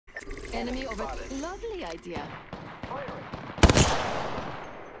Enemy over. Lovely idea. I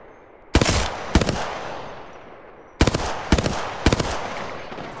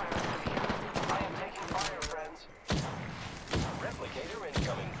am taking fire, friends. Replicator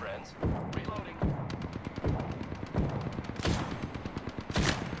incoming, friends. Reloading.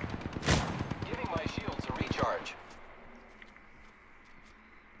 Giving my shields a recharge.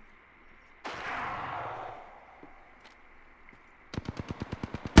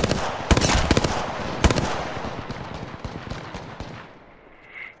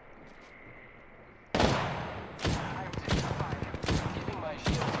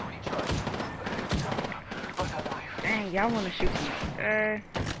 Dang, y'all wanna shoot me. They're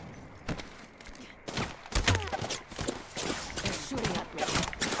shooting at me.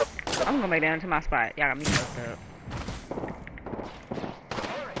 I'm gonna lay down to my spot. Y'all got me fucked up.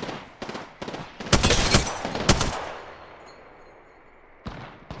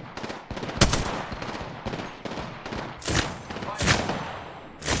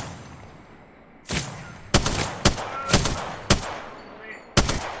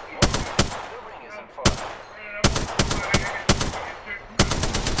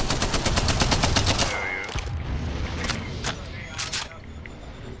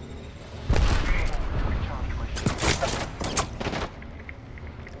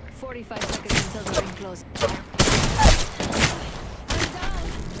 Until the ring closes.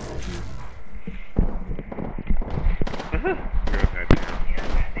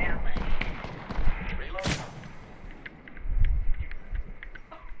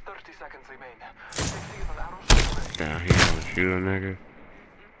 Down here on the shooter, nigga.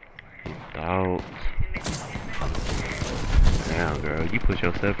 Dogs. Damn, girl, you put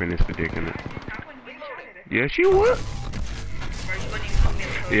yourself in this predicament. Yes, you would.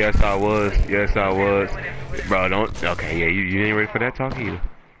 Yes, I was. Yes, I was. Bro, don't. Okay, yeah, you ain't ready for that talk either.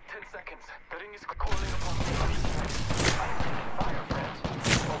 10 seconds. The ring is calling upon fire, friends.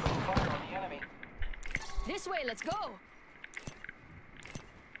 Open fire on the enemy. This way, let's go.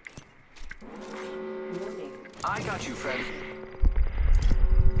 I got you, friend.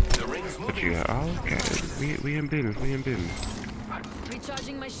 The ring's moving. But you, oh, okay. We in business. We in business.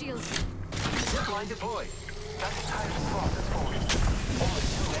 Recharging my shields. Zipline deployed. That entire squad is forward. Only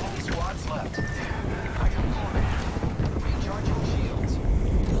 2 enemy squads left. I got 4 men. Recharging shields.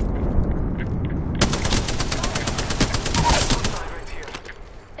 Right here.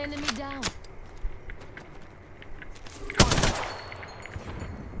 Enemy down.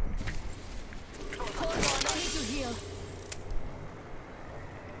 Hold on, I need to heal.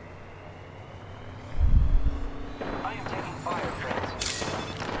 I am taking fire, friends.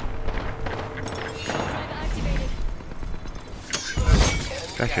 Drive activated.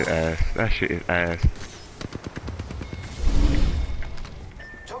 That shit ass. That shit is ass.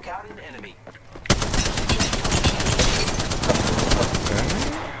 Took out an enemy.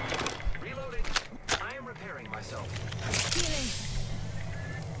 Reloading. I am repairing myself. Healing.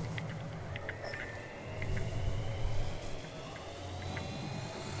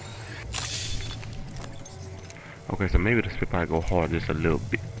 Okay, so maybe the spitfire go hard just a little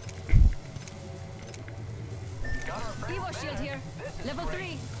bit. Evo shield here. Level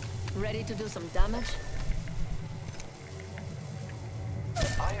 3. Ready to do some damage?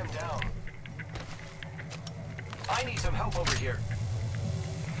 I am down. I need some help over here.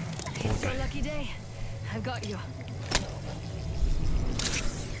 It's your lucky day. I've got you.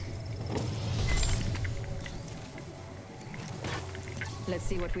 Let's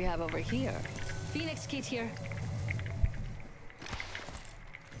see what we have over here. Phoenix kit here.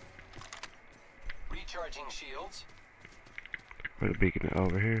 Recharging shields. Put a beacon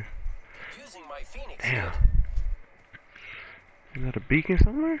over here. Using my Phoenix Damn. kit. Is that a beacon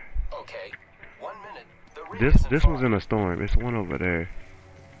somewhere? Okay. 1 minute. The ring isn't This far. one's in a storm. It's one over there.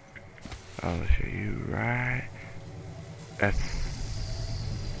 Oh shit, you right. That's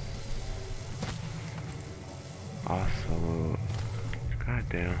also.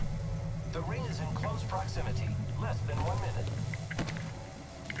 Goddamn. The ring is in close proximity. Less than 1 minute.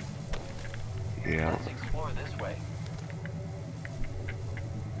 Yeah. Let's explore this way.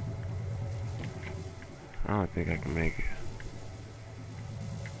 I don't think I can make it.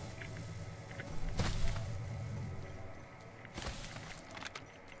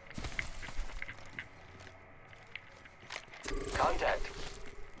 Contact.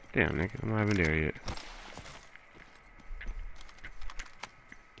 Damn, nigga, I'm not even there yet.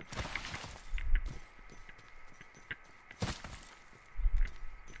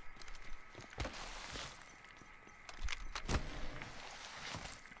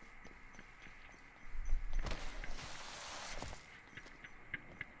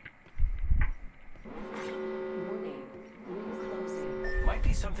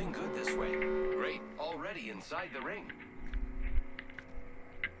 something good this way. Great. Already inside the ring.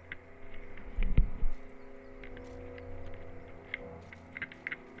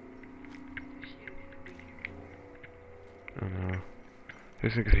 I don't know.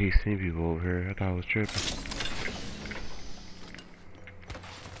 This nigga, he's seen people over here. I thought I was tripping.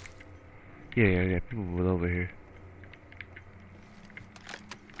 Yeah, people was over here.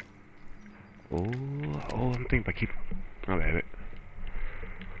 Oh, I'm thinking about keep. I'll have it.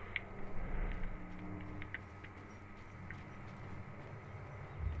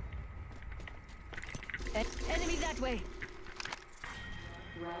 Enemy that way.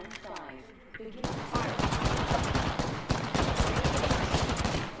 Round 5. Begin fire.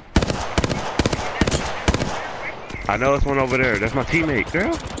 I know it's one over there. That's my teammate,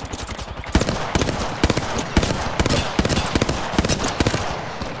 girl.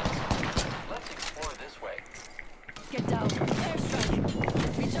 Let's explore this way. Get down.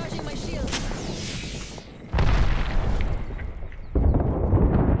 Airstrike. Recharging my shield.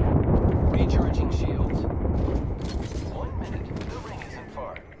 Recharging shields. 1 minute. The ring isn't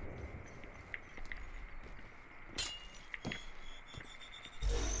far.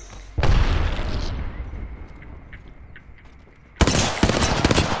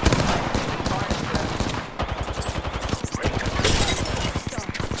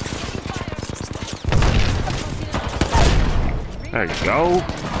 There you go.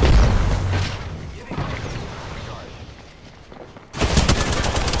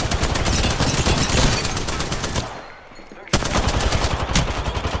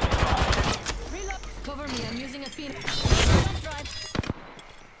 Reload. Cover me. I'm using a Phoenix. Drive.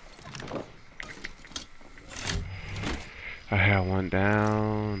 I had one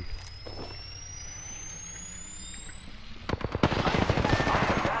down.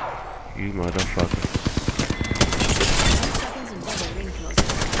 You motherfucker. 10 seconds until the ring closes.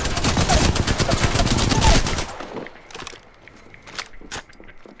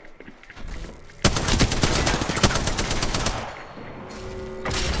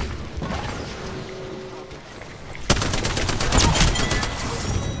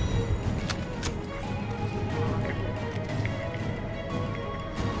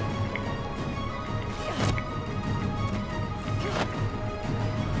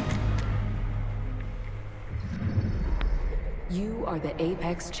 You are the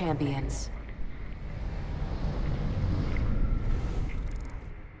Apex Champions.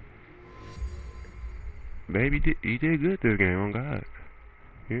 Baby, you did good this game, on God.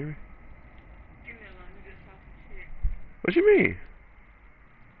 You hear me? What you mean?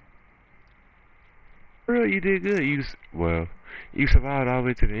 For real, you did good. Well, you survived all the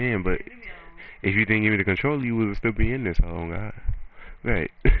way to the end, but if you didn't give me the controller, you would still be in this, oh God.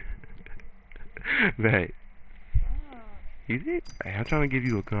 Right. Right. You did? Hey, I'm trying to give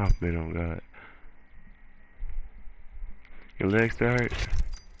you a compliment, on God. Your legs still hurt?